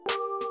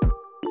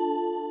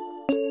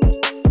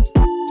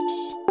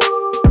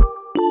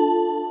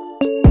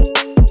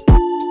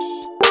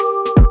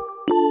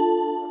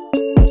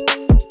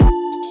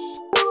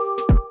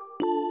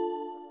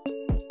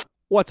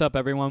What's up,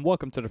 everyone?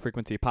 Welcome to the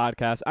Frequency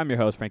Podcast. I'm your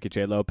host, Frankie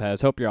J.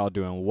 Lopez. Hope you're all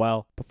doing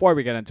well. Before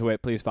we get into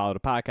it, please follow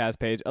the podcast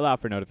page, allow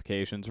for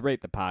notifications,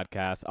 rate the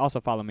podcast. Also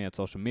follow me on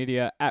social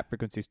media at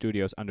Frequency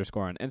Studios _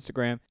 on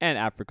Instagram and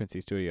at Frequency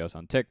Studios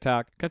on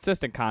TikTok.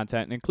 Consistent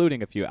content,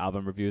 including a few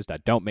album reviews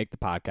that don't make the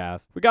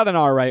podcast. We got an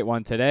alright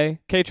one today.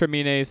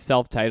 Kaytraminé's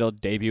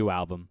self-titled debut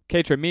album.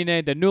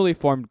 Kaytraminé, the newly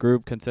formed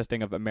group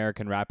consisting of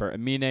American rapper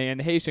Aminé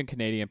and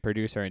Haitian-Canadian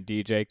producer and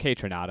DJ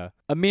Kaytraminé.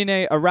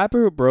 Aminé, a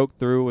rapper who broke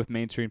through with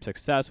mainstream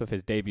success with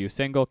his debut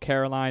single,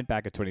 Caroline,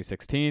 back in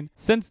 2016.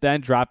 Since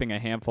then, dropping a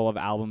handful of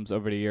albums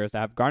over the years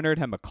that have garnered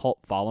him a cult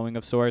following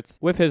of sorts,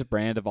 with his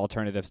brand of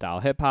alternative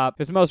style hip-hop,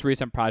 his most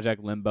recent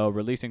project, Limbo,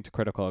 releasing to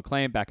critical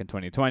acclaim back in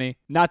 2020.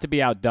 Not to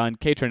be outdone,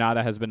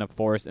 Kaytraminé has been a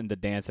force in the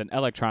dance and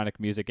electronic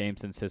music game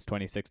since his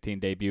 2016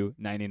 debut,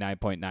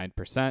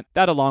 99.9%.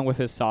 That, along with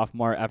his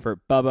sophomore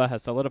effort, Bubba,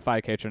 has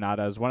solidified Kaytraminé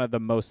as one of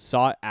the most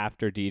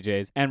sought-after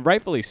DJs, and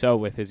rightfully so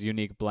with his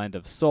unique blend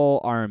of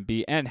soul,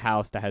 R&B, and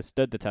house that has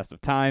stood the test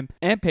of time,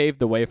 and paved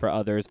the way for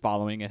others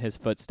following in his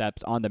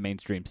footsteps on the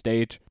mainstream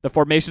stage. The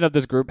formation of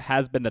this group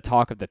has been the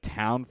talk of the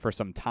town for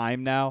some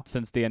time now,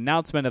 since the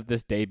announcement of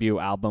this debut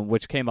album,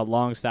 which came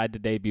alongside the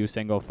debut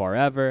single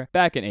Forever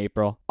back in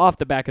April. Off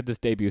the back of this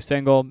debut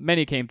single,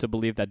 many came to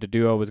believe that the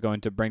duo was going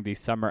to bring the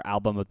summer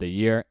album of the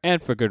year,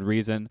 and for good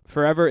reason.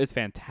 Forever is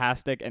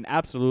fantastic and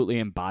absolutely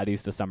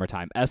embodies the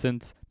summertime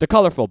essence. The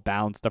colorful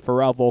bounce, the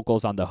Pharrell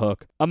vocals on the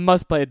hook, a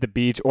must play at the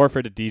beach or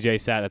for the DJ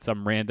set at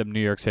some random New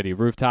York City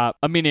rooftop.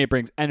 Aminé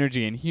brings energy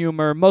and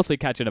humor, mostly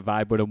catching a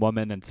vibe with a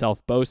woman and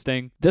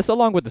self-boasting. This,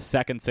 along with the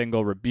second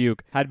single,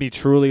 Rebuke, had me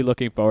truly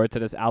looking forward to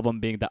this album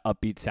being the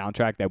upbeat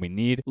soundtrack that we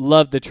need.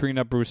 Love the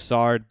Trina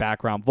Broussard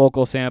background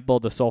vocal sample,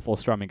 the soulful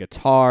strumming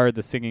guitar,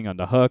 the singing on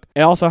the hook.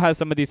 It also has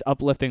some of these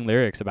uplifting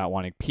lyrics about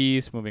wanting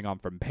peace, moving on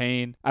from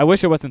pain. I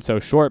wish it wasn't so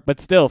short, but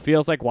still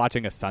feels like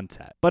watching a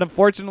sunset. But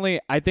unfortunately,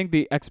 I think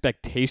the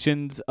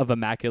expectations of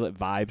immaculate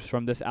vibes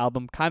from this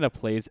album kind of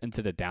plays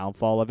into the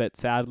downfall of it,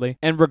 sadly.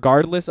 And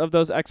regardless of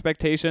those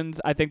expectations,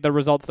 I think the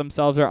results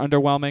themselves are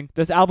underwhelming.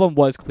 This album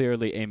was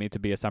clearly aiming to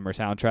be a summer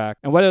soundtrack,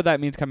 and whether that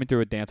means coming through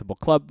with danceable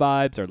club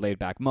vibes or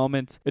laid-back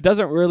moments, it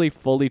doesn't really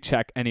fully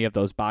check any of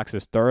those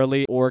boxes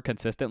thoroughly or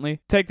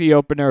consistently. Take the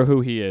opener,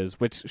 Who He Is,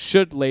 which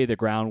should lay the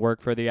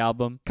groundwork for the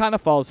album. Kind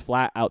of falls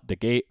flat out the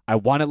gate. I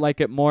want to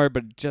like it more,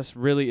 but it just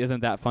really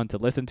isn't that fun to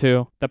listen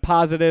to. The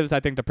positives, I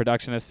think the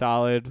production is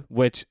solid,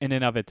 which in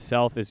and of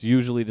itself is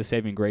usually the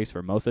saving grace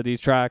for most of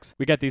these tracks.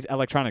 We get these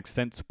electronic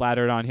synths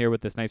splattered on here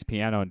with this nice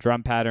piano and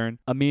drum pattern.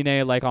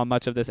 Aminé, like on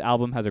much of this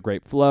album, has a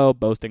great flow,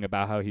 boasting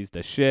about how he's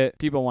the shit,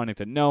 people wanting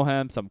to know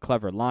him, some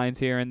clever lines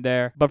here and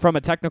there. But from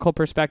a technical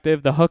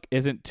perspective, the hook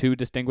isn't too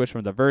distinguished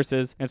from the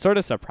verses, and sort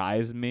of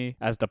surprised me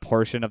as the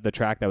portion of the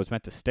track that was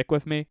meant to stick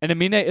with me. And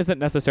Aminé isn't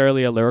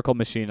necessarily a lyrical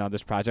machine on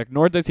this project,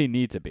 nor does he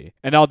need to be.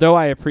 And although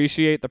I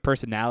appreciate the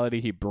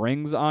personality he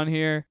brings on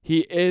here,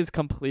 he is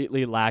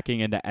completely lacking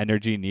in the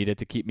energy needed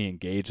to keep me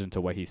engaged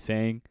into what he's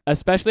saying,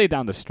 especially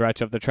down the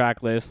stretch of the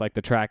track list, like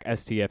the track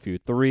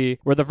STFU3,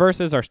 where the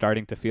verses are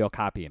starting to feel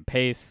copy and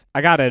paste.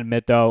 I gotta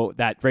admit though,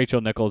 that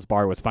Rachel Nichols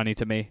bar was funny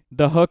to me.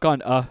 The hook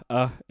on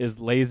is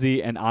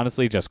lazy and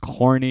honestly just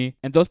corny,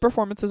 and those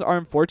performances are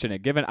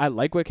unfortunate given I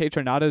like what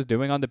Kaytraminé is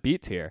doing on the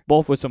beats here,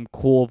 both with some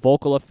cool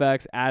vocal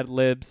effects,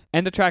 ad-libs,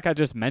 and the track I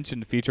just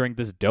mentioned featuring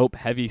this dope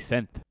heavy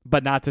synth.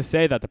 But not to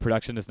say that the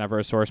production is never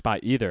a sore spot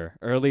either.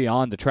 Early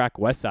on, the track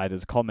Westside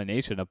is a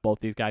culmination of both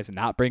these guys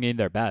not bringing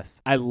their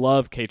best. I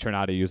love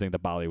Kaytraminé using the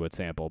Bollywood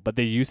sample, but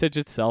the usage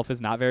itself is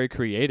not very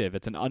creative.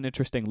 It's an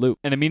uninteresting loop.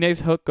 And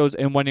Aminé's hook goes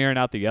in one ear and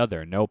out the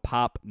other. No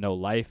pop, no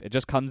life. It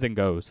just comes and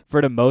goes.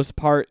 For the most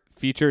part,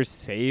 features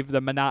save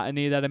the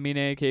monotony that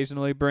Aminé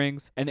occasionally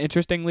brings. And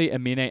interestingly,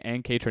 Aminé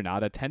and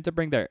Kaytraminé tend to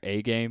bring their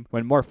A game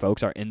when more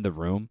folks are in the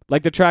room.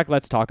 Like the track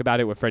Let's Talk About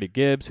It with Freddie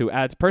Gibbs, who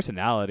adds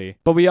personality.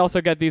 But we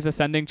also get these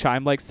ascending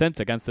chime-like synths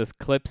against this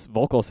Clips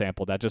vocal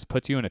sample that just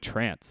puts you in a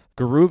trance.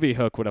 Groovy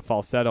hook with a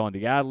falsetto on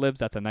the ad-libs,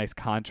 that's a nice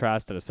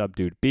contrast to the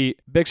subdued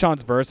beat. Big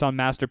Sean's verse on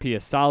Master P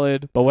is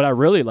solid, but what I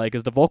really like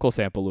is the vocal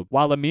sample loop,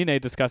 while Aminé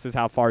discusses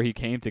how far he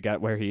came to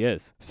get where he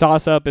is.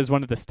 Sauce Up is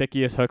one of the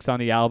stickiest hooks on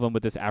the album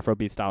with this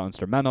Afrobeat style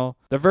instrumental.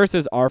 The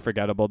verses are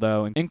forgettable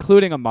though,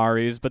 including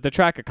Amari's, but the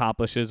track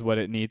accomplishes what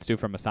it needs to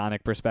from a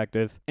sonic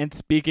perspective. And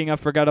speaking of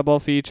forgettable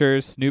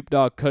features, Snoop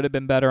Dogg could have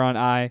been better on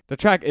I. The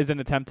track is an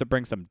attempt to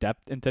bring some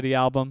depth into the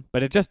album,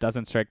 but it just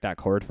doesn't strike that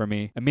chord for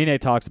me. Aminé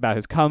talks about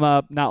his come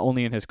up, not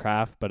only in his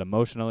craft, but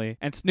emotionally.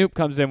 And Snoop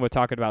comes in with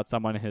talking about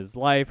someone in his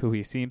life who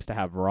he seems to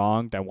have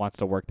wronged and wants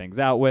to work things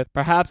out with.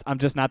 Perhaps I'm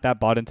just not that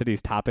bought into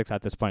these topics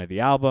at this point of the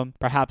album.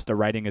 Perhaps the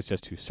writing is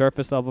just too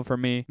surface level for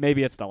me.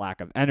 Maybe it's the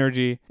lack of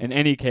energy. In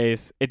any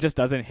case, it just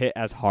doesn't hit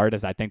as hard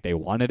as I think they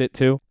wanted it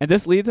to. And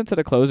this leads into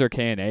the closer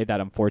K&A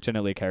that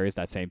unfortunately carries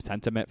that same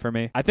sentiment for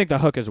me. I think the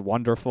hook is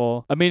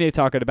wonderful. Aminé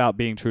talking about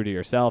being true to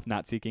yourself,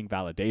 not seeking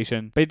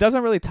validation, but he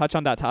doesn't really touch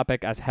on that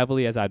topic as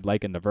heavily as I'd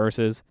like in the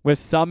verses, with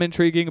some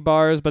intriguing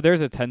bars, but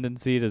there's a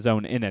tendency to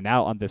zone in and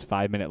out on this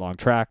 5-minute long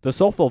track. The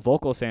soulful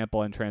vocal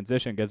sample and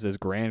transition gives this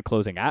grand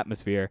closing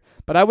atmosphere,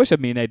 but I wish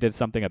Aminé did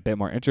something a bit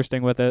more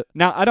interesting with it.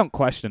 Now, I don't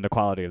question the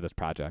quality of this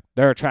project.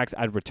 There are tracks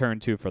I'd return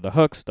to for the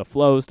hooks, the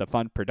flows, the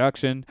fun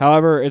production.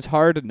 However, it's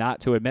hard not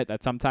to admit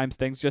that sometimes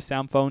things just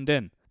sound phoned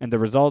in. And the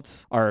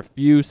results are a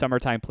few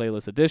summertime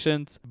playlist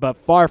additions, but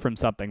far from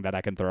something that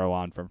I can throw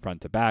on from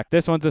front to back.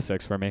 This one's a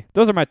 6 for me.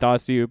 Those are my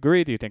thoughts. Do you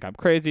agree? Do you think I'm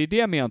crazy?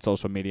 DM me on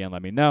social media and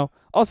let me know.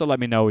 Also,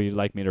 let me know what you'd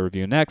like me to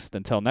review next.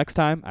 Until next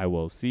time, I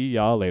will see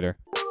y'all later.